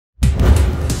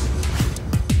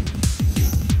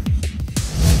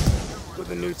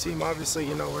the new team, obviously,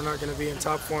 you know, we're not going to be in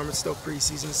top form. It's still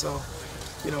preseason, so,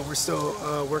 you know, we're still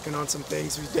working on some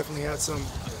things. We definitely had some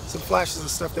flashes of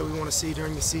stuff that we want to see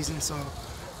during the season. So,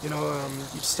 you know,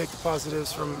 you just take the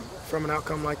positives from an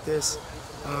outcome like this.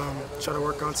 Try to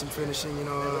work on some finishing, you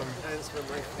know,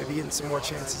 maybe getting some more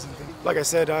chances and things. Like I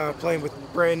said, playing with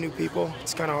brand new people,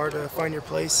 it's kind of hard to find your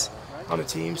place on a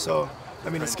team. So, I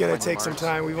mean, it's going to take some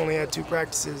time. We've only had 2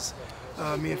 practices,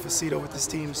 me and Facito, with this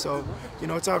team. So, you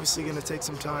know, it's obviously going to take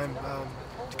some time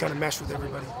to kind of mesh with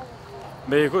everybody.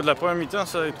 Ben écoute, la première mi-temps,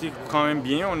 ça a été quand même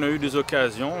bien. On a eu des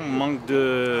occasions. On manque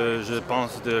de, je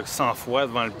pense, de sang-froid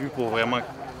devant le but pour vraiment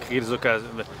créer des occasions,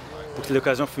 pour que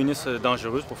l'occasion finisse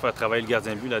dangereuse pour faire travailler le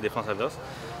gardien de but, la défense adverse.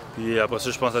 Puis après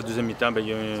ça, je pense à la deuxième mi-temps, ben, il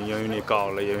y a un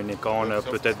écart. Là. Il y a un écart, on a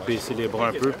peut-être baissé les bras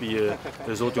un peu, puis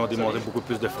les autres ils ont démontré beaucoup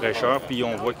plus de fraîcheur. Puis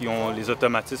on voit que les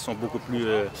automatismes sont beaucoup plus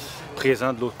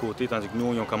présents de l'autre côté, tandis que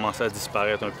nous, ils ont commencé à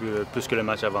disparaître un peu plus que le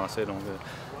match avançait. Donc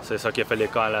c'est ça qui a fait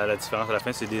l'écart, la différence à la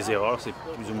fin, c'est des erreurs. C'est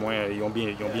plus ou moins, ils ont bien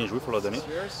joué, pour leur donner.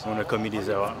 On a commis des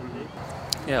erreurs.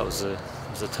 Yeah, it was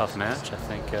a tough match.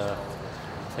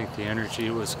 I think the energy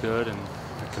was good and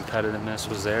the competitiveness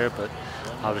was there, but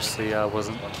obviously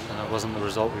wasn't the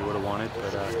result we would have wanted.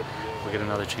 But we'll get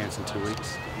another chance in 2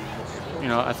 weeks. You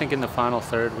know, I think in the final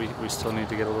third we still need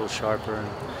to get a little sharper and,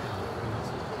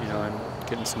 you know, and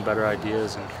getting some better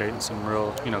ideas and creating some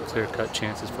real, you know, clear-cut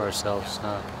chances for ourselves.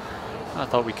 I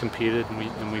thought we competed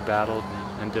and we battled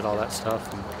and did all that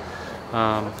stuff.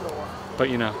 And, but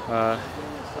you know,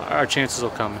 our chances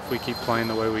will come if we keep playing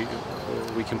the way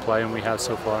we can play and we have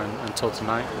so far until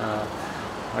tonight.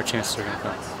 Our chances are going to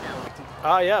come.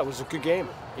 Yeah, it was a good game.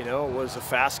 You know, it was a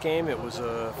fast game. It was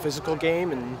a physical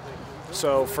game, and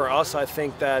so for us, I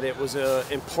think that it was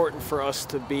important for us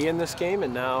to be in this game.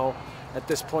 And now, at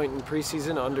this point in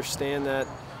preseason, understand that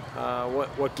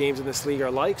what games in this league are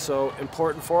like. So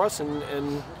important for us, and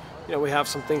you know, we have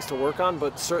some things to work on,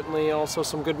 but certainly also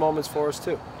some good moments for us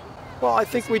too. Well, I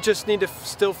think we just need to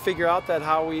still figure out that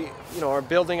how we, you know, our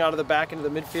building out of the back into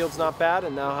the midfield's not bad,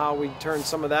 and now how we turn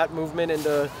some of that movement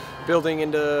into building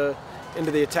into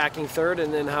the attacking third,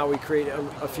 and then how we create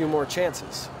a few more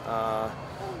chances.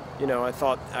 You know, I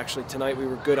thought actually tonight we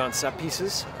were good on set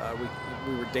pieces.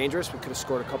 We were dangerous. We could have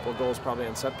scored a couple of goals probably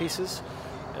on set pieces.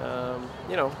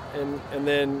 You know, and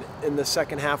then in the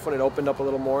second half when it opened up a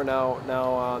little more,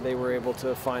 now they were able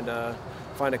to find a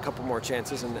couple more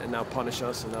chances and now punish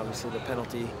us, and obviously the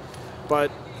penalty.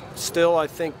 But still, I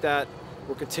think that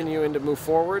we're continuing to move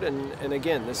forward, and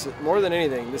again, this is more than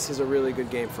anything, this is a really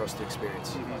good game for us to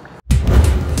experience.